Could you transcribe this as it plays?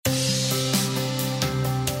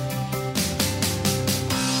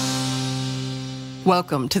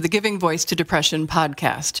Welcome to the Giving Voice to Depression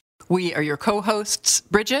podcast. We are your co-hosts,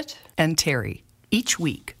 Bridget and Terry. Each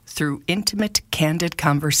week, through intimate, candid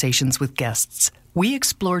conversations with guests, we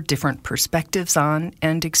explore different perspectives on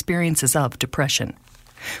and experiences of depression.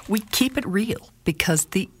 We keep it real because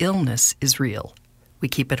the illness is real. We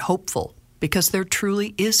keep it hopeful because there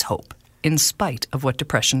truly is hope, in spite of what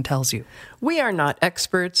depression tells you. We are not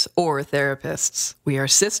experts or therapists. We are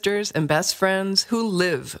sisters and best friends who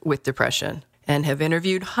live with depression and have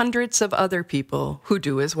interviewed hundreds of other people who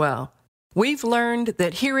do as well. We've learned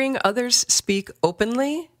that hearing others speak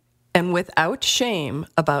openly and without shame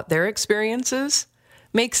about their experiences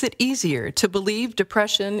makes it easier to believe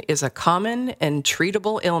depression is a common and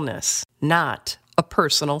treatable illness, not a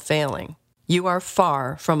personal failing. You are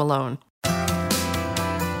far from alone.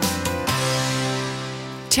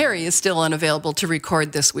 Terry is still unavailable to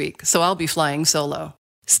record this week, so I'll be flying solo.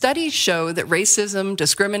 Studies show that racism,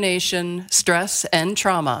 discrimination, stress, and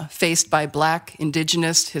trauma faced by Black,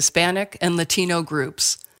 Indigenous, Hispanic, and Latino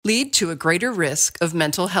groups lead to a greater risk of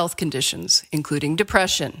mental health conditions, including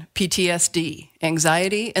depression, PTSD,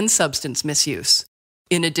 anxiety, and substance misuse.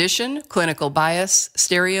 In addition, clinical bias,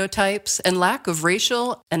 stereotypes, and lack of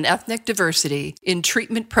racial and ethnic diversity in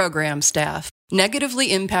treatment program staff negatively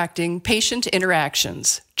impacting patient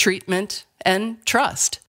interactions, treatment, and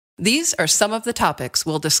trust. These are some of the topics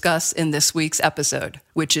we'll discuss in this week's episode,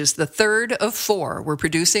 which is the third of 4 we're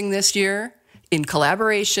producing this year in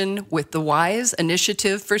collaboration with the WISE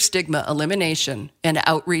Initiative for Stigma Elimination and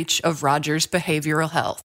Outreach of Rogers Behavioral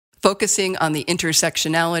Health, focusing on the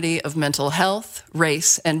intersectionality of mental health,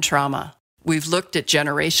 race, and trauma. We've looked at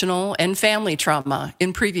generational and family trauma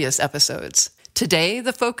in previous episodes. Today,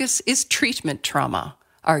 the focus is treatment trauma.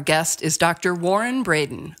 Our guest is Dr. Warren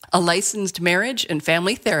Braden, a licensed marriage and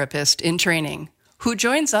family therapist in training, who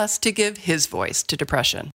joins us to give his voice to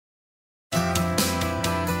depression.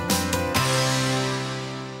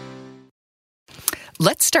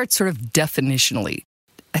 Let's start sort of definitionally.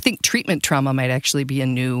 I think treatment trauma might actually be a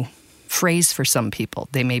new phrase for some people.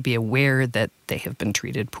 They may be aware that they have been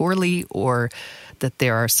treated poorly or that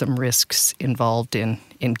there are some risks involved in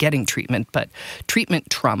getting treatment. But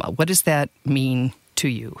treatment trauma, what does that mean to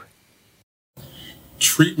you?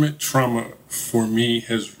 Treatment trauma for me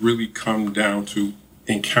has really come down to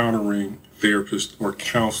encountering therapists or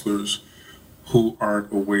counselors who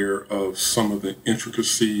aren't aware of some of the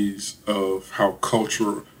intricacies of how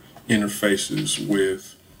culture interfaces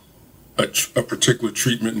with a particular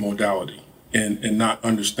treatment modality and not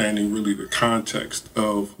understanding really the context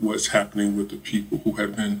of what's happening with the people who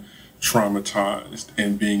have been traumatized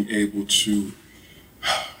and being able to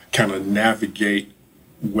kind of navigate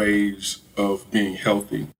ways of being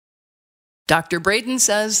healthy. Dr. Braden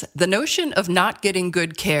says the notion of not getting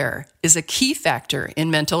good care is a key factor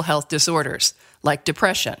in mental health disorders, like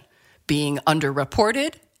depression, being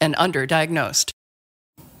underreported and underdiagnosed.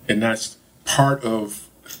 And that's part of,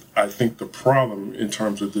 I think, the problem in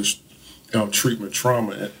terms of this treatment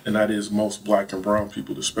trauma, and that is most Black and brown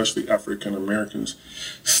people, especially African Americans,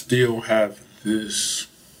 still have this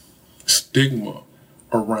stigma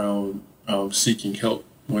around seeking help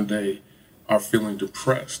when they are feeling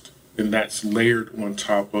depressed. And that's layered on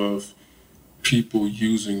top of people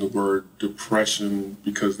using the word depression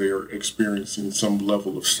because they are experiencing some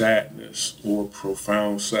level of sadness or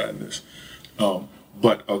profound sadness.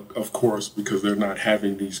 But of course, because they're not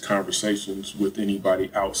having these conversations with anybody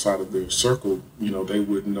outside of their circle, they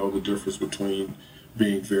wouldn't know the difference between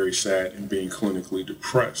being very sad and being clinically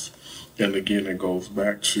depressed. And again, it goes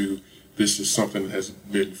back to this is something that has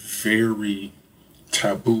been very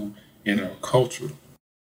taboo in our culture.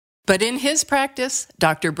 But in his practice,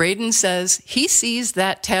 Dr. Braden says he sees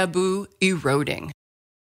that taboo eroding.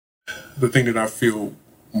 The thing that I feel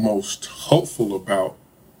most hopeful about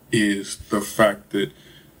is the fact that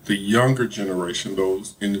the younger generation,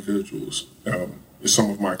 those individuals, some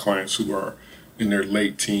of my clients who are in their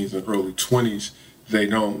late teens and early 20s, they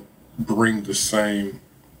don't bring the same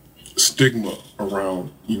stigma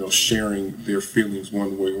around, sharing their feelings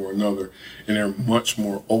one way or another. And they're much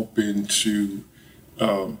more open to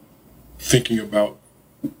thinking about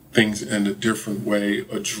things in a different way,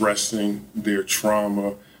 addressing their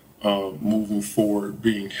trauma, moving forward,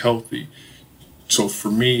 being healthy. So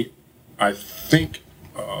for me, I think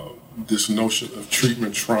this notion of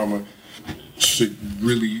treatment trauma should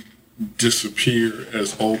really disappear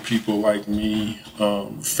as old people like me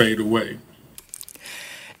fade away.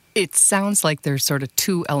 It sounds like there's sort of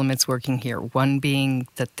 2 elements working here. One being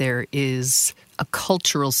that there is a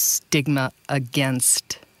cultural stigma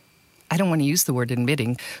against, I don't want to use the word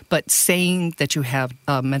admitting, but saying that you have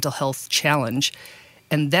a mental health challenge.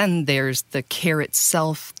 And then there's the care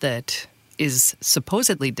itself that is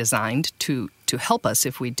supposedly designed to help us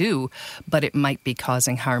if we do, but it might be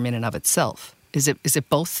causing harm in and of itself. Is it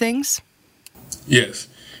both things? Yes.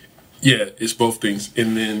 Yeah, it's both things.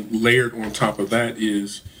 And then layered on top of that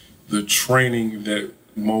is the training that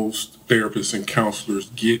most therapists and counselors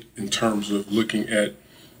get in terms of looking at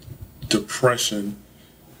depression.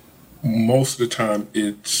 Most of the time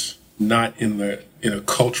it's not in a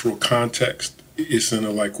cultural context. It's in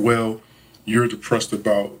a like, well, you're depressed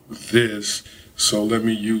about this, so let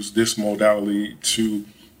me use this modality to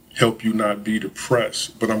help you not be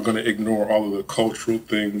depressed. But I'm going to ignore all of the cultural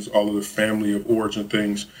things, all of the family of origin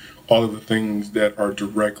things, all of the things that are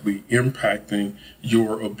directly impacting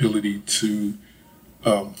your ability to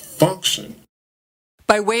function.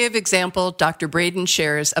 By way of example, Dr. Braden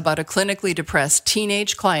shares about a clinically depressed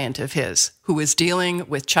teenage client of his who was dealing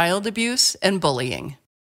with child abuse and bullying.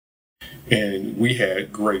 And we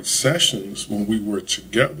had great sessions when we were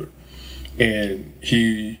together. And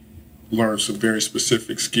he learned some very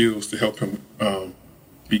specific skills to help him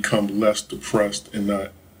become less depressed and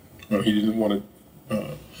not, he didn't want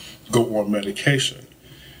to go on medication.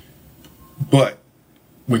 But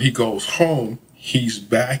when he goes home, he's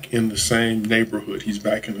back in the same neighborhood. He's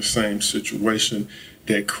back in the same situation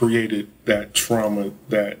that created that trauma,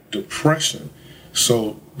 that depression.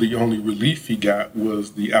 So the only relief he got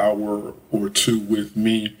was the hour or two with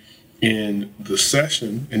me in the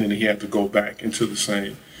session, and then he had to go back into the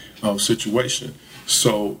same situation.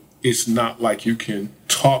 So it's not like you can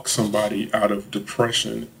talk somebody out of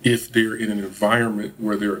depression if they're in an environment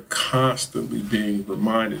where they're constantly being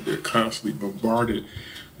reminded, they're constantly bombarded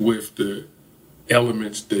with the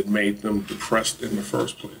elements that made them depressed in the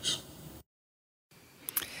first place.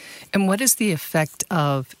 And what is the effect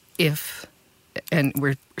of if, and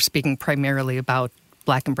we're speaking primarily about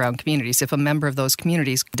Black and brown communities, if a member of those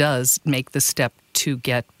communities does make the step to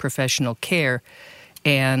get professional care,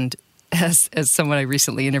 and as someone I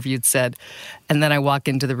recently interviewed said, and then I walk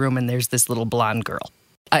into the room and there's this little blonde girl.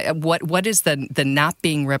 What is the not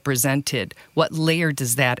being represented? What layer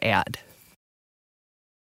does that add?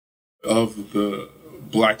 Of the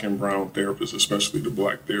Black and brown therapists, especially the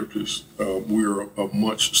Black therapists, we're a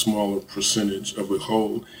much smaller percentage of the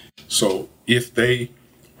whole. So if they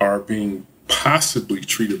are being possibly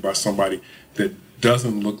treated by somebody that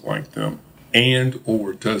doesn't look like them and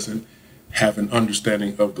or doesn't have an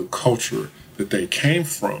understanding of the culture that they came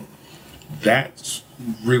from, that's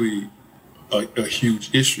really a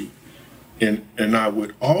huge issue. And I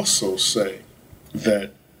would also say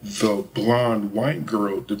that the blonde white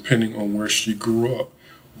girl, depending on where she grew up,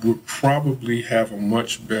 would probably have a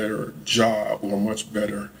much better job or a much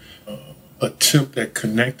better attempt at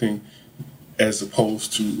connecting as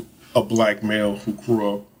opposed to a Black male who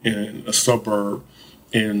grew up in a suburb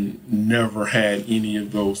and never had any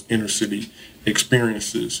of those inner city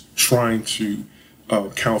experiences trying to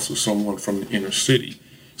counsel someone from the inner city.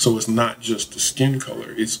 So it's not just the skin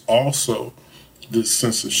color, it's also the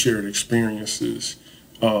sense of shared experiences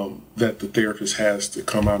that the therapist has to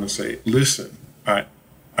come out and say, listen, I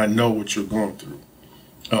know what you're going through.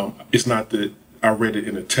 It's not that I read it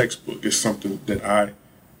in a textbook. It's something that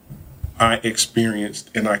I experienced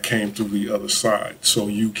and I came through the other side. So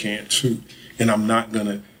you can too. And I'm not going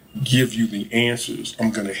to give you the answers.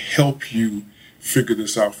 I'm going to help you figure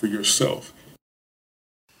this out for yourself.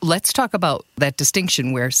 Let's talk about that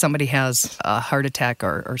distinction where somebody has a heart attack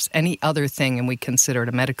or any other thing and we consider it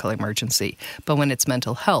a medical emergency. But when it's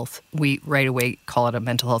mental health, we right away call it a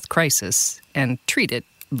mental health crisis and treat it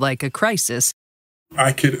like a crisis.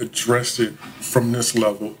 I could address it from this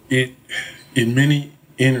level. In many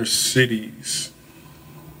inner cities,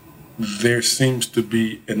 there seems to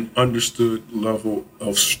be an understood level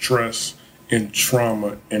of stress and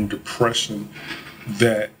trauma and depression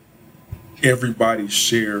that everybody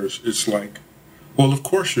shares. It's like, well, of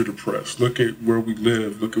course you're depressed. Look at where we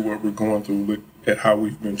live. Look at what we're going through. Look at how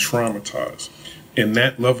we've been traumatized. And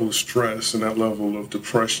that level of stress and that level of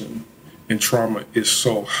depression and trauma is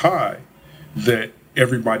so high that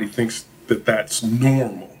everybody thinks that that's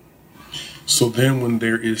normal. So then when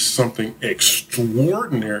there is something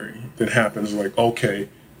extraordinary that happens, like, okay,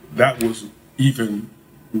 that was even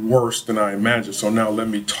worse than I imagined. So now let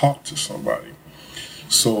me talk to somebody.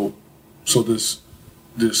 So this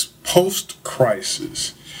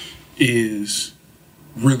post-crisis is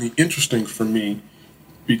really interesting for me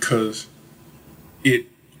because it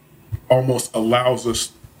almost allows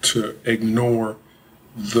us to ignore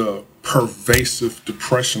the pervasive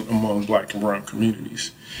depression among Black and brown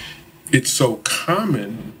communities. It's so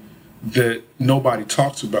common that nobody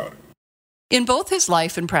talks about it. In both his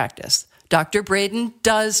life and practice, Dr. Braden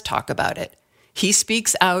does talk about it. He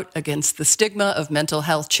speaks out against the stigma of mental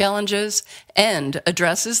health challenges and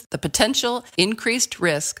addresses the potential increased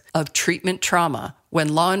risk of treatment trauma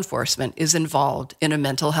when law enforcement is involved in a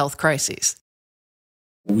mental health crisis.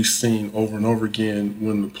 We've seen over and over again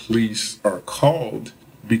when the police are called,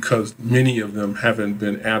 because many of them haven't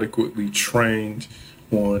been adequately trained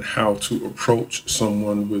on how to approach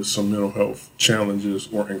someone with some mental health challenges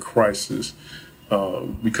or in crisis,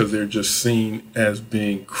 because they're just seen as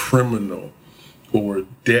being criminal or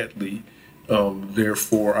deadly.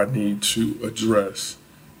 Therefore, I need to address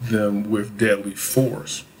them with deadly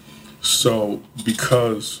force. So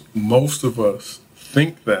because most of us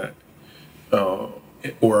think that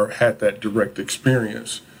or had that direct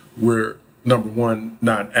experience, we're, number one,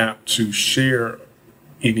 not apt to share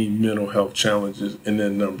any mental health challenges. And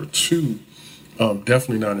then number two,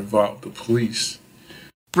 definitely not involve the police.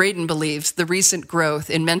 Braden believes the recent growth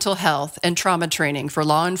in mental health and trauma training for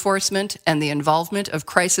law enforcement and the involvement of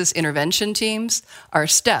crisis intervention teams are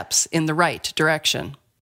steps in the right direction.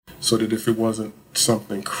 So that if it wasn't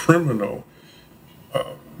something criminal,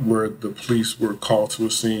 where the police were called to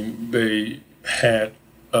a scene, they had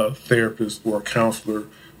a therapist or a counselor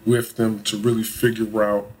with them to really figure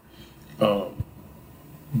out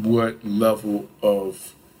what level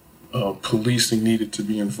of policing needed to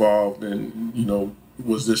be involved. And,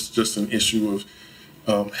 was this just an issue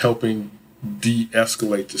of helping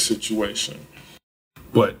de-escalate the situation?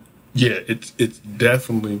 But yeah, it's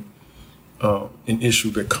definitely an issue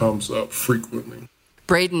that comes up frequently.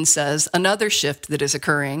 Braden says another shift that is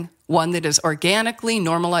occurring, one that is organically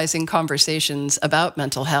normalizing conversations about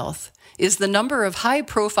mental health, is the number of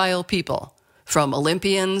high-profile people, from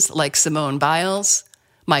Olympians like Simone Biles,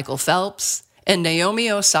 Michael Phelps, and Naomi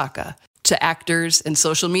Osaka, to actors and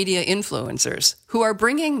social media influencers who are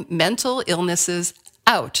bringing mental illnesses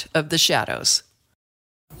out of the shadows.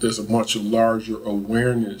 There's a much larger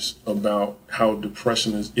awareness about how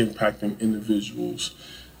depression is impacting individuals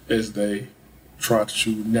as they try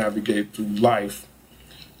to navigate through life.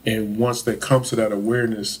 And once they come to that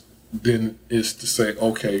awareness, then it's to say,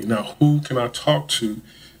 okay, now who can I talk to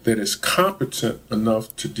that is competent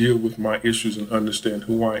enough to deal with my issues and understand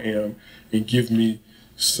who I am and give me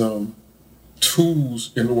some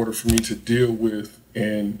tools in order for me to deal with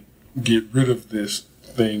and get rid of this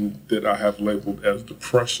thing that I have labeled as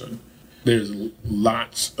depression. There's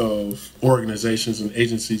lots of organizations and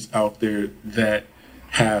agencies out there that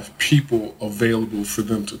have people available for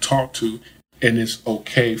them to talk to, and it's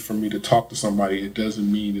okay for me to talk to somebody. It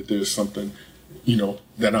doesn't mean that there's something,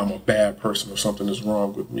 that I'm a bad person or something is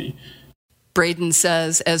wrong with me. Braden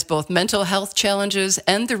says as both mental health challenges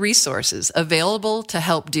and the resources available to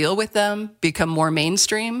help deal with them become more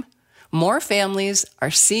mainstream, more families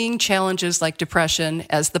are seeing challenges like depression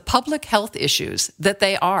as the public health issues that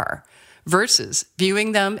they are, versus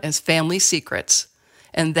viewing them as family secrets.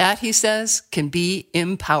 And that, he says, can be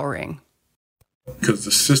empowering. Because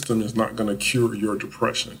the system is not going to cure your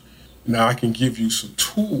depression. Now, I can give you some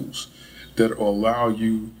tools that will allow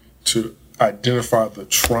you to identify the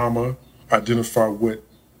trauma, identify what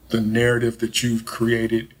the narrative that you've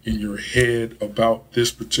created in your head about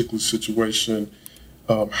this particular situation,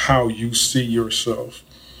 how you see yourself.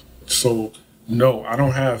 So, no, I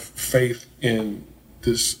don't have faith in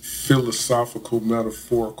this philosophical,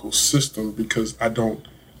 metaphorical system because I don't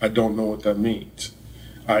know what that means.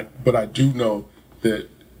 But I do know that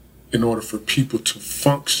in order for people to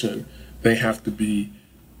function, they have to be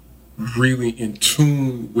really in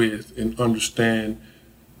tune with and understand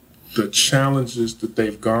the challenges that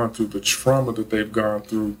they've gone through, the trauma that they've gone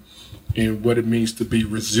through, and what it means to be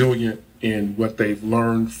resilient and what they've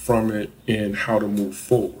learned from it and how to move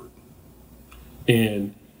forward.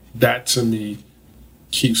 And that, to me,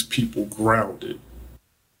 keeps people grounded.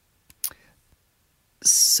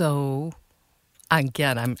 So,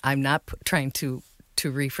 again, I'm not trying to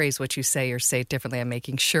rephrase what you say or say it differently. I'm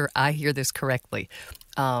making sure I hear this correctly.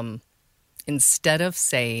 Instead of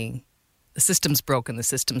saying the system's broken, the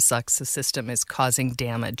system sucks, the system is causing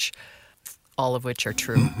damage, all of which are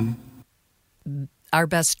true, our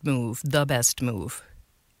best move, the best move,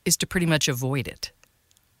 is to pretty much avoid it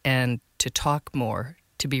and to talk more,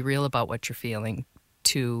 to be real about what you're feeling,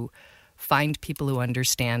 to find people who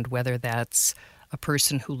understand, whether that's a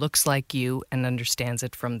person who looks like you and understands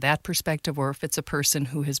it from that perspective, or if it's a person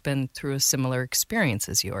who has been through a similar experience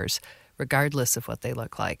as yours, regardless of what they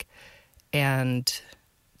look like. And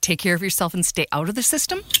take care of yourself and stay out of the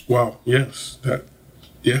system? Wow, yes. That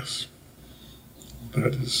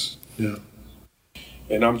is, yeah.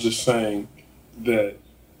 And I'm just saying that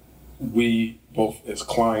we both as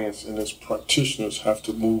clients and as practitioners, have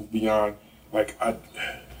to move beyond, I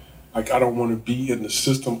don't want to be in the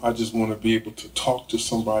system. I just want to be able to talk to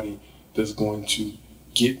somebody that's going to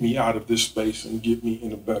get me out of this space and get me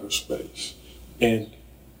in a better space. And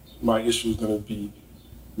my issue is going to be,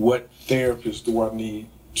 what therapist do I need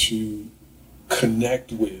to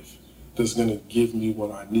connect with that's going to give me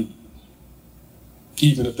what I need,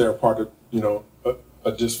 even if they're a part of,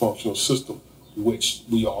 a dysfunctional system, which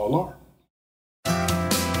we all are.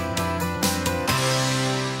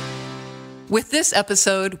 With this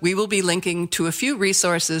episode, we will be linking to a few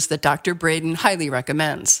resources that Dr. Braden highly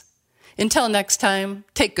recommends. Until next time,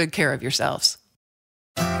 take good care of yourselves.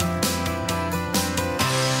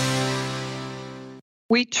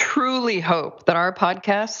 We truly hope that our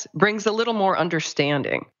podcast brings a little more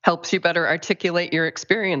understanding, helps you better articulate your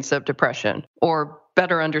experience of depression, or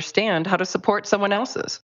better understand how to support someone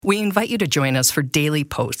else's. We invite you to join us for daily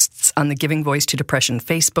posts on the Giving Voice to Depression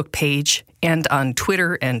Facebook page and on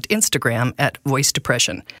Twitter and Instagram at Voice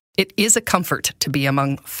Depression. It is a comfort to be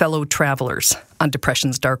among fellow travelers on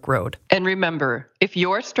depression's dark road. And remember, if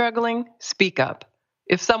you're struggling, speak up.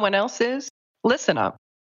 If someone else is, listen up.